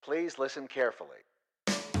Please listen carefully.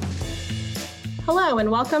 Hello,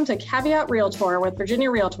 and welcome to Caveat Realtor with Virginia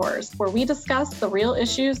Realtors, where we discuss the real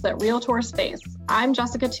issues that realtors face. I'm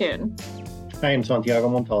Jessica Toon. I am Santiago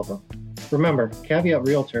Montalvo. Remember, Caveat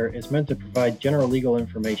Realtor is meant to provide general legal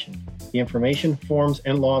information. The information, forms,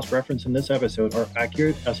 and laws referenced in this episode are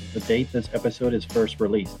accurate as of the date this episode is first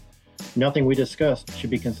released. Nothing we discuss should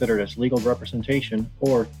be considered as legal representation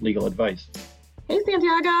or legal advice. Hey,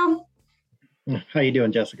 Santiago. How you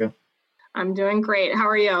doing, Jessica? I'm doing great. How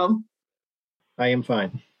are you? I am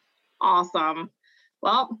fine. Awesome.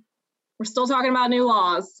 Well, we're still talking about new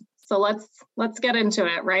laws, so let's get into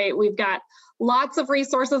it, right? We've got lots of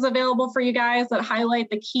resources available for you guys that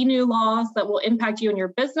highlight the key new laws that will impact you and your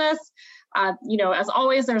business. As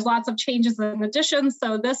always, there's lots of changes and additions,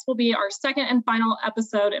 so this will be our second and final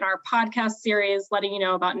episode in our podcast series, letting you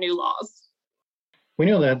know about new laws. We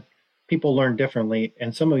know that people learn differently,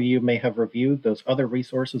 and some of you may have reviewed those other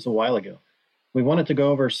resources a while ago. We wanted to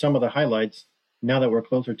go over some of the highlights now that we're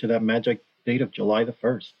closer to that magic date of July the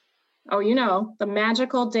 1st. Oh, the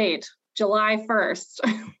magical date, July 1st.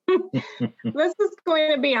 This is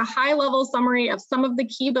going to be a high-level summary of some of the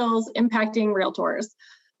key bills impacting realtors.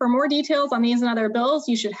 For more details on these and other bills,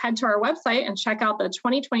 you should head to our website and check out the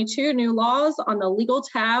 2022 new laws on the legal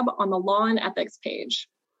tab on the Law and Ethics page.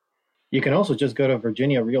 You can also just go to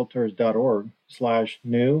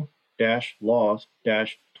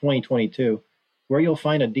virginiarealtors.org/new-laws-2022, where you'll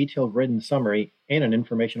find a detailed written summary and an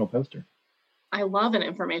informational poster. I love an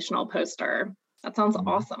informational poster. That sounds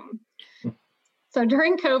awesome. So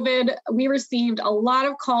during COVID, we received a lot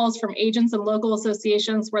of calls from agents and local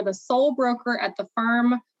associations where the sole broker at the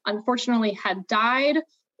firm unfortunately had died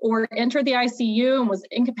or entered the ICU and was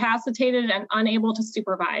incapacitated and unable to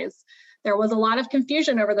supervise. There was a lot of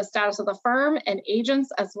confusion over the status of the firm and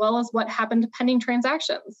agents, as well as what happened to pending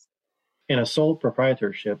transactions. In a sole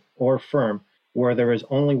proprietorship or firm where there is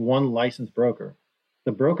only one licensed broker,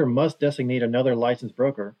 the broker must designate another licensed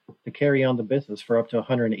broker to carry on the business for up to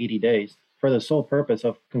 180 days for the sole purpose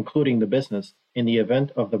of concluding the business in the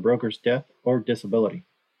event of the broker's death or disability.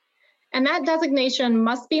 And that designation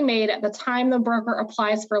must be made at the time the broker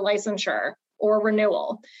applies for licensure or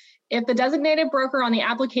renewal. If the designated broker on the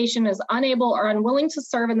application is unable or unwilling to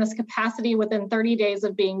serve in this capacity within 30 days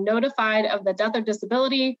of being notified of the death or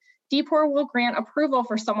disability, DPOR will grant approval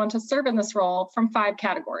for someone to serve in this role from 5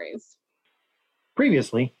 categories.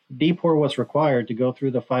 Previously, DPOR was required to go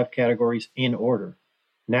through the 5 categories in order.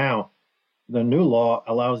 Now, the new law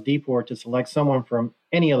allows DPOR to select someone from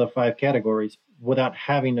any of the 5 categories without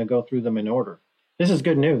having to go through them in order. This is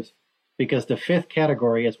good news, because the 5th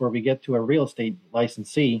category is where we get to a real estate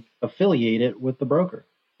licensee affiliated with the broker.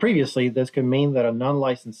 Previously, this could mean that a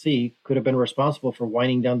non-licensee could have been responsible for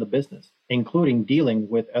winding down the business, including dealing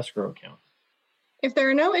with escrow accounts. If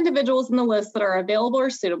there are no individuals in the list that are available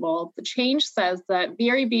or suitable, the change says that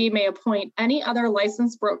VREB may appoint any other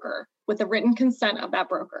licensed broker with the written consent of that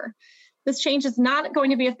broker. This change is not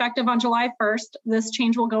going to be effective on July 1st. This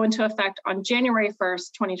change will go into effect on January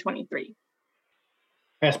 1st, 2023.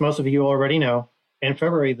 As most of you already know, in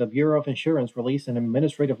February, the Bureau of Insurance released an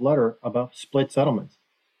administrative letter about split settlements.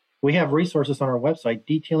 We have resources on our website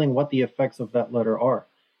detailing what the effects of that letter are.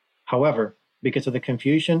 However, because of the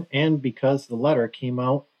confusion and because the letter came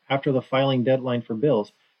out after the filing deadline for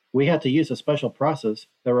bills, we had to use a special process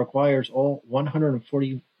that requires all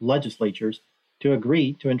 140 legislatures to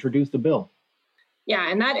agree to introduce the bill.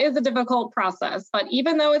 Yeah, and that is a difficult process, but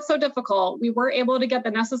even though it's so difficult, we were able to get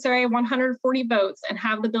the necessary 140 votes and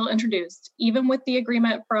have the bill introduced, even with the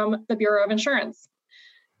agreement from the Bureau of Insurance.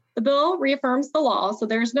 The bill reaffirms the law, so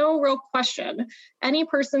there's no real question. Any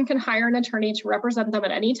person can hire an attorney to represent them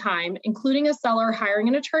at any time, including a seller hiring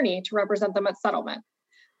an attorney to represent them at settlement.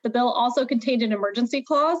 The bill also contained an emergency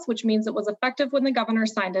clause, which means it was effective when the governor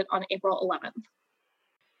signed it on April 11th.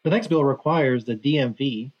 The next bill requires the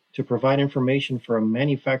DMV to provide information for a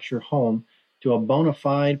manufactured home to a bona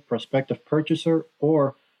fide prospective purchaser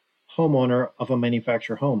or homeowner of a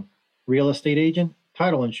manufactured home, real estate agent,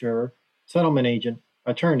 title insurer, settlement agent,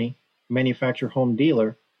 attorney, manufactured home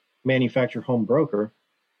dealer, manufactured home broker,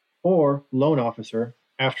 or loan officer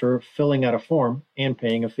after filling out a form and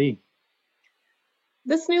paying a fee.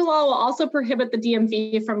 This new law will also prohibit the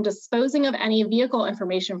DMV from disposing of any vehicle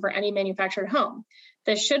information for any manufactured home.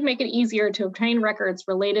 This should make it easier to obtain records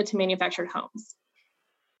related to manufactured homes.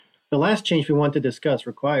 The last change we want to discuss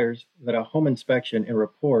requires that a home inspection and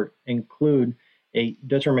report include a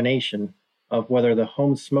determination of whether the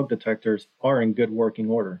home's smoke detectors are in good working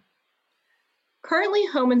order. Currently,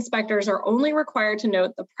 home inspectors are only required to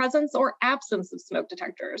note the presence or absence of smoke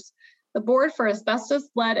detectors. The Board for Asbestos,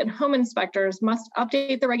 Lead, and Home Inspectors must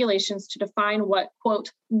update the regulations to define what,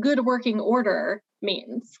 quote, good working order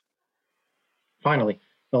means. Finally,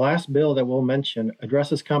 the last bill that we'll mention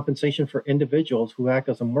addresses compensation for individuals who act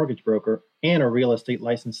as a mortgage broker and a real estate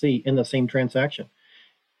licensee in the same transaction.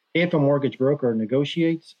 If a mortgage broker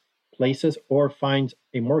negotiates, places, or finds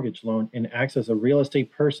a mortgage loan and acts as a real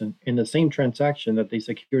estate person in the same transaction that they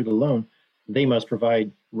secure the loan, they must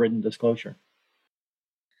provide written disclosure.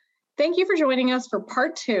 Thank you for joining us for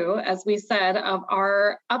part 2, as we said, of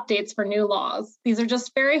our updates for new laws. These are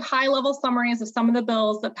just very high-level summaries of some of the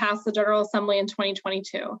bills that passed the General Assembly in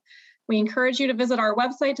 2022. We encourage you to visit our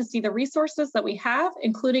website to see the resources that we have,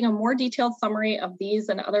 including a more detailed summary of these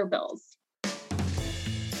and other bills.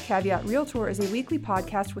 Caveat Realtor is a weekly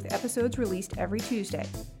podcast with episodes released every Tuesday.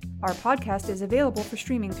 Our podcast is available for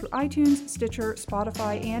streaming through iTunes, Stitcher,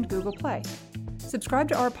 Spotify, and Google Play. Subscribe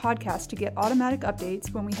to our podcast to get automatic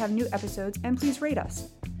updates when we have new episodes, and please rate us.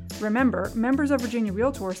 Remember, members of Virginia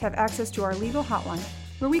Realtors have access to our legal hotline,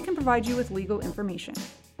 where we can provide you with legal information.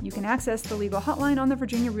 You can access the legal hotline on the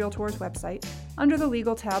Virginia Realtors website under the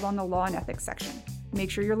Legal tab on the Law and Ethics section.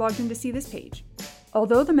 Make sure you're logged in to see this page.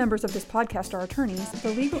 Although the members of this podcast are attorneys,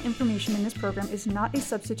 the legal information in this program is not a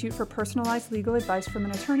substitute for personalized legal advice from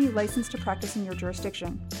an attorney licensed to practice in your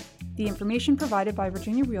jurisdiction. The information provided by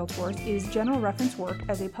Virginia Realtors is general reference work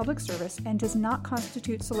as a public service and does not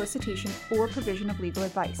constitute solicitation or provision of legal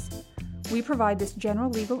advice. We provide this general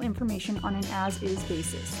legal information on an as-is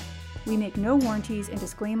basis. We make no warranties and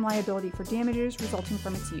disclaim liability for damages resulting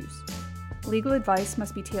from its use. Legal advice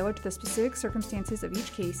must be tailored to the specific circumstances of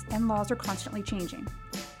each case, and laws are constantly changing.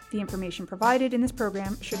 The information provided in this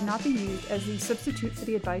program should not be used as the substitute for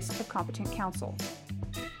the advice of competent counsel.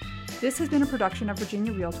 This has been a production of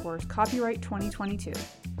Virginia Realtors, copyright 2022.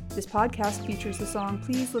 This podcast features the song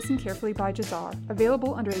Please Listen Carefully by Jahzzar,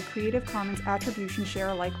 available under a Creative Commons Attribution Share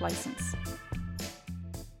Alike license.